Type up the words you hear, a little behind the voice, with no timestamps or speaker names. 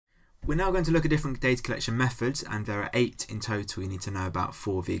we're now going to look at different data collection methods, and there are 8 in total you need to know about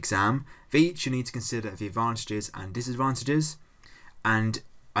for the exam. For each, you need to consider the advantages and disadvantages, and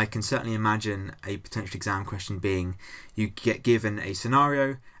I can certainly imagine a potential exam question being you get given a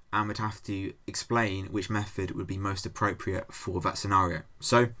scenario and would have to explain which method would be most appropriate for that scenario.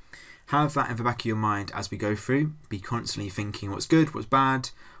 So have that in the back of your mind as we go through. Be constantly thinking what's good, what's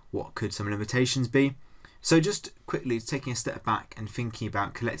bad, what could some limitations be. So just quickly taking a step back and thinking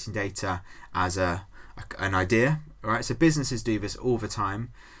about collecting data as an idea. Right? So businesses do this all the time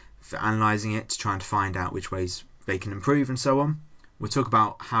for analysing it to try and find out which ways they can improve and so on. We'll talk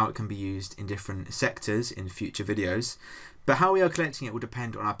about how it can be used in different sectors in future videos. But how we are collecting it will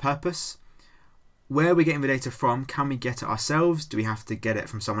depend on our purpose. Where we're getting the data from, can we get it ourselves? Do we have to get it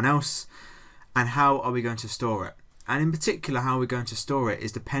from someone else? And how are we going to store it? And in particular, how we're going to store it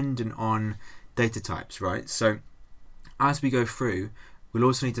is dependent on data types, right? So as we go through, we'll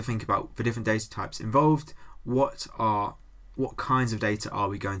also need to think about the different data types involved. What kinds of data are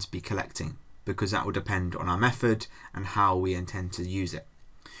we going to be collecting? Because that will depend on our method and how we intend to use it.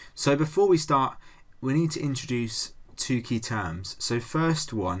 So before we start, we need to introduce 2 key terms. So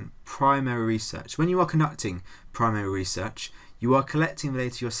first one, primary research. When you are conducting primary research, you are collecting the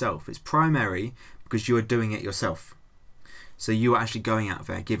data yourself. It's primary because you are doing it yourself. So you are actually going out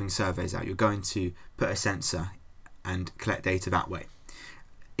there, giving surveys out. You're going to put a sensor and collect data that way.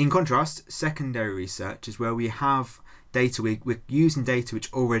 In contrast, secondary research is where we have data, we're using data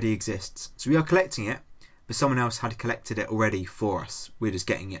which already exists. So we are collecting it, but someone else had collected it already for us. We're just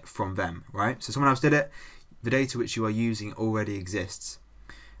getting it from them, right? So someone else did it. The data which you are using already exists.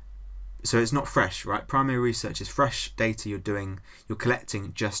 So it's not fresh, right? Primary research is fresh data you're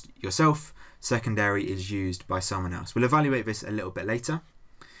collecting just yourself. Secondary is used by someone else. We'll evaluate this a little bit later.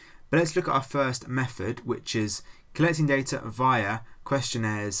 But let's look at our first method, which is collecting data via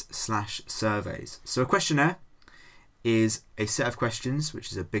questionnaires/surveys. So a questionnaire is a set of questions,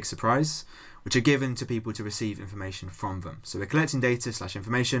 which is a big surprise, which are given to people to receive information from them. So we're collecting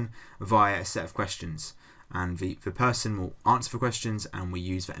data/information via a set of questions. And the person will answer the questions, and we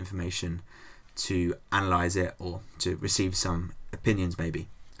use that information to analyse it or to receive some opinions maybe.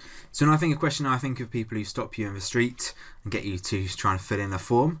 So when I think of questionnaire, I think of people who stop you in the street and get you to try and fill in a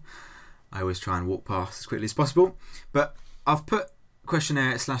form. I always try and walk past as quickly as possible. But I've put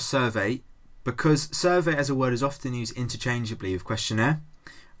questionnaire/survey because survey as a word is often used interchangeably with questionnaire.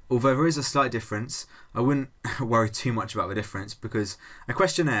 Although there is a slight difference, I wouldn't worry too much about the difference because a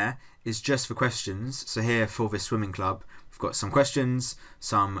questionnaire is just for questions. So here for the swimming club, we've got some questions,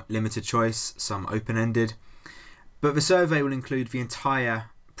 some limited choice, some open-ended. But the survey will include the entire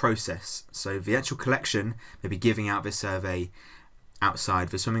process. So the actual collection, maybe giving out this survey outside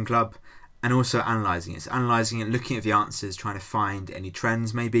the swimming club, and also analysing it. So analysing it, looking at the answers, trying to find any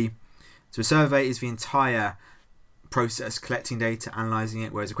trends maybe. So a survey is the entire process, collecting data, analysing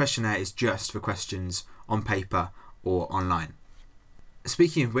it, whereas a questionnaire is just for questions on paper or online.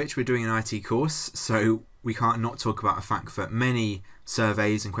 Speaking of which, we're doing an IT course, so we can't not talk about the fact that many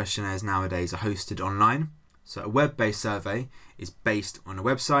surveys and questionnaires nowadays are hosted online. So a web-based survey is based on a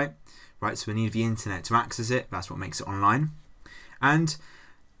website, right? So we need the internet to access it. That's what makes it online. And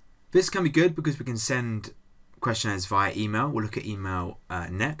this can be good because we can send questionnaires via email. We'll look at email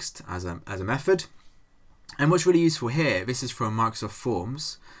next as a method. And what's really useful here, this is from Microsoft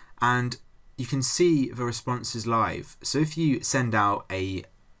Forms, and you can see the responses live. So if you send out a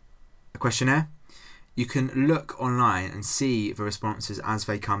questionnaire, you can look online and see the responses as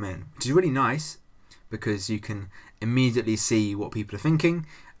they come in, which is really nice because you can immediately see what people are thinking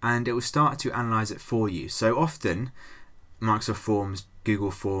and it will start to analyse it for you. So often Microsoft Forms,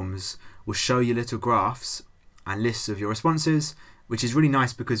 Google Forms will show you little graphs and lists of your responses, which is really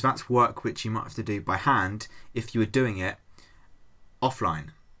nice because that's work which you might have to do by hand if you were doing it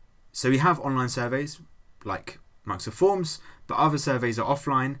offline. So we have online surveys like Microsoft Forms, but other surveys are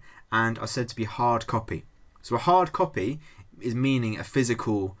offline and are said to be hard copy. So a hard copy is meaning a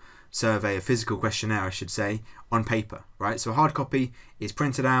physical survey, a physical questionnaire I should say, on paper, right? So a hard copy is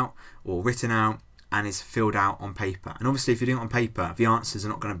printed out or written out and is filled out on paper. And obviously if you're doing it on paper, the answers are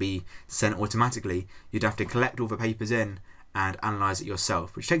not going to be sent automatically. You'd have to collect all the papers in and analyse it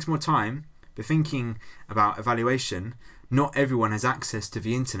yourself, which takes more time. But thinking about evaluation, not everyone has access to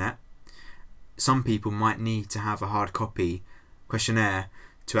the internet. Some people might need to have a hard copy questionnaire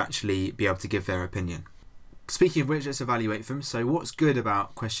to actually be able to give their opinion. Speaking of which, let's evaluate them. So what's good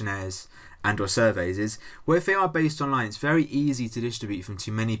about questionnaires and or surveys is, well, if they are based online, it's very easy to distribute them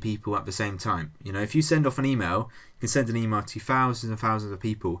to many people at the same time. You know, if you send off an email, you can send an email to thousands and thousands of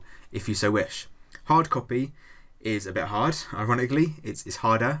people if you so wish. Hard copy is a bit hard, ironically. It's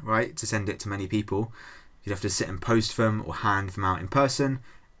harder, right, to send it to many people. You'd have to sit and post them or hand them out in person.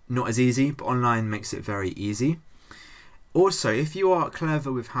 Not as easy, but online makes it very easy. Also, if you are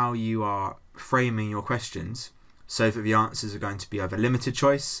clever with how you are framing your questions, so that the answers are going to be either limited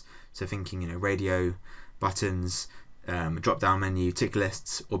choice, so thinking, radio, buttons, drop-down menu, tick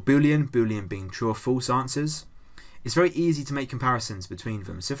lists, or Boolean being true or false answers, it's very easy to make comparisons between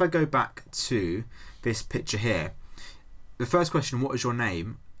them. So if I go back to this picture here, the first question, what is your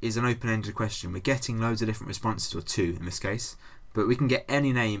name, is an open-ended question. We're getting loads of different responses, or 2 in this case, but we can get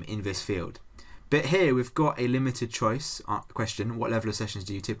any name in this field. But here we've got a limited choice question. What level of sessions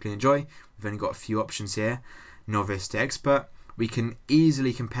do you typically enjoy? We've only got a few options here, novice to expert. We can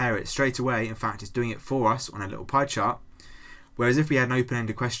easily compare it straight away. In fact, it's doing it for us on a little pie chart. Whereas if we had an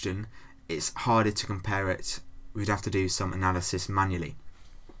open-ended question, it's harder to compare it. We'd have to do some analysis manually.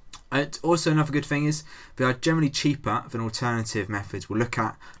 And also, another good thing is they are generally cheaper than alternative methods we'll look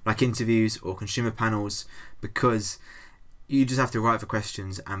at, like interviews or consumer panels, because you just have to write the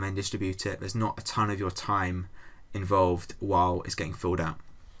questions and then distribute it. There's not a ton of your time involved while it's getting filled out.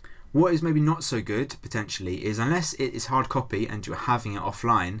 What is maybe not so good, potentially, is unless it is hard copy and you're having it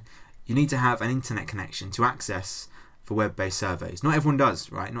offline, you need to have an internet connection to access for web-based surveys. Not everyone does,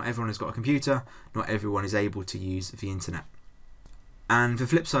 right? Not everyone has got a computer. Not everyone is able to use the internet. And the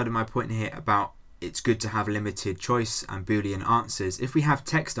flip side of my point here about it's good to have limited choice and Boolean answers. If we have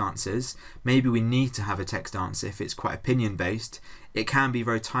text answers, maybe we need to have a text answer if it's quite opinion-based. It can be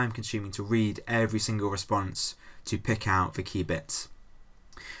very time-consuming to read every single response to pick out the key bits.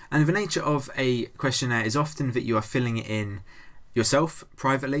 And the nature of a questionnaire is often that you are filling it in yourself,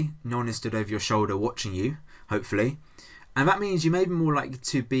 privately. No one is stood over your shoulder watching you, hopefully. And that means you may be more likely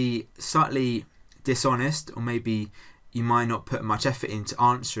to be slightly dishonest, or maybe you might not put much effort into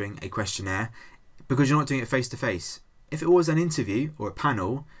answering a questionnaire because you're not doing it face to face. If it was an interview or a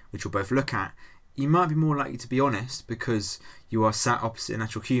panel, which we'll both look at, you might be more likely to be honest because you are sat opposite an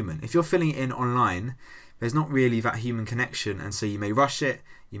actual human. If you're filling it in online, there's not really that human connection, and so you may rush it,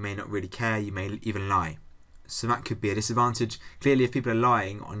 you may not really care, you may even lie. So that could be a disadvantage. Clearly, if people are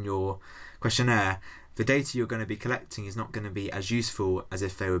lying on your questionnaire, the data you're going to be collecting is not going to be as useful as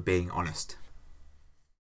if they were being honest.